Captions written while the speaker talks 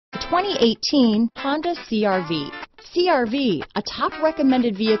2018 Honda CR-V. CR-V, a top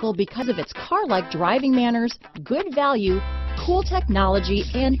recommended vehicle because of its car-like driving manners, good value, cool technology,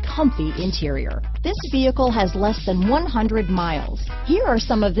 and comfy interior. This vehicle has less than 100 miles. Here are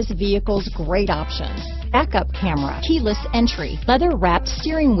some of this vehicle's great options: backup camera, keyless entry, leather-wrapped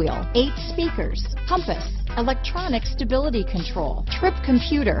steering wheel, 8 speakers, compass, electronic stability control, trip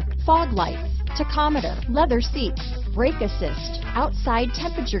computer, fog lights, tachometer, leather seats, brake assist, outside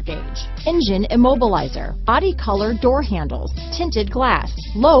temperature gauge, engine immobilizer, body color door handles, tinted glass,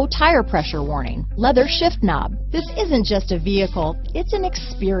 low tire pressure warning, leather shift knob. This isn't just a vehicle, it's an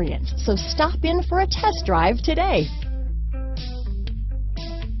experience. So stop in for a test drive today.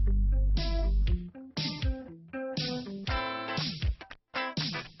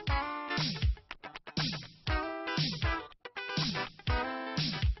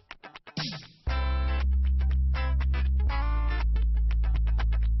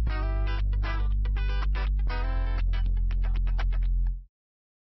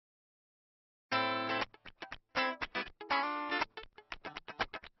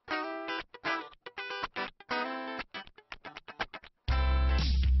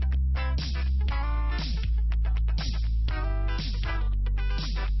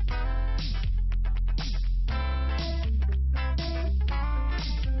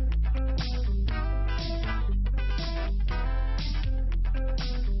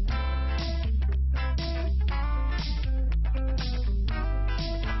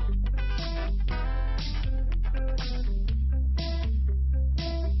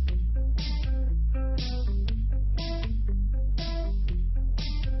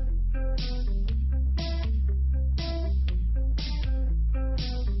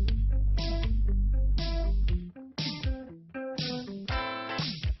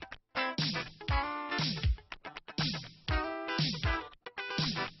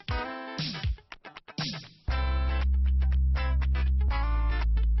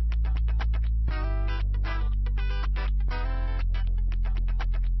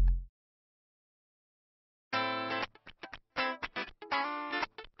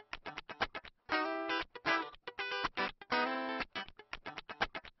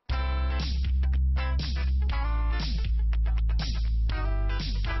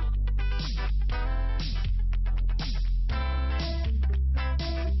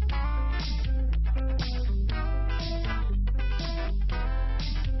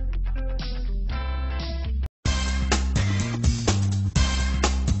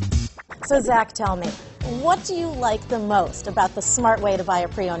 So Zach, tell me, what do you like the most about the smart way to buy a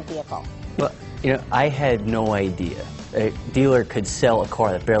pre-owned vehicle? Well, you know, I had no idea a dealer could sell a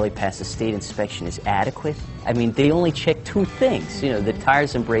car that barely passed a state inspection as adequate. I mean, they only check 2 things. You know, the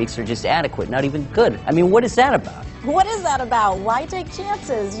tires and brakes are just adequate, not even good. I mean, what is that about? What is that about? Why take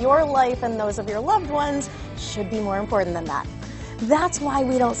chances? Your life and those of your loved ones should be more important than that. That's why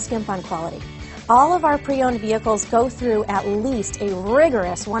we don't skimp on quality. All of our pre-owned vehicles go through at least a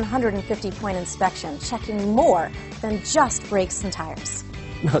rigorous 150-point inspection, checking more than just brakes and tires.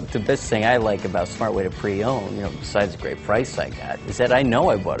 Well, the best thing I like about Smart Way to Pre-Own, you know, besides the great price I got, is that I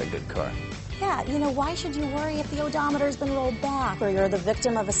know I bought a good car. Yeah, you know, why should you worry if the odometer's been rolled back, or you're the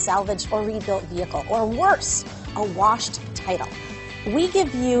victim of a salvaged or rebuilt vehicle, or worse, a washed title? We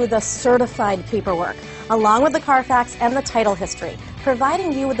give you the certified paperwork, along with the Carfax and the title history,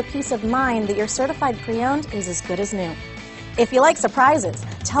 providing you with the peace of mind that your certified pre-owned is as good as new. If you like surprises,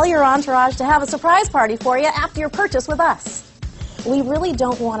 tell your entourage to have a surprise party for you after your purchase with us. We really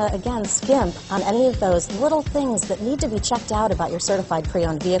don't want to, again, skimp on any of those little things that need to be checked out about your certified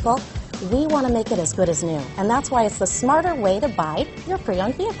pre-owned vehicle. We want to make it as good as new, and that's why it's the smarter way to buy your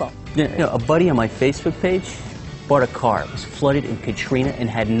pre-owned vehicle. You know, a buddy on my Facebook page bought a car, was flooded in Katrina, and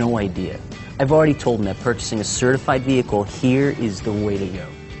had no idea. I've already told him that purchasing a certified vehicle here is the way to go.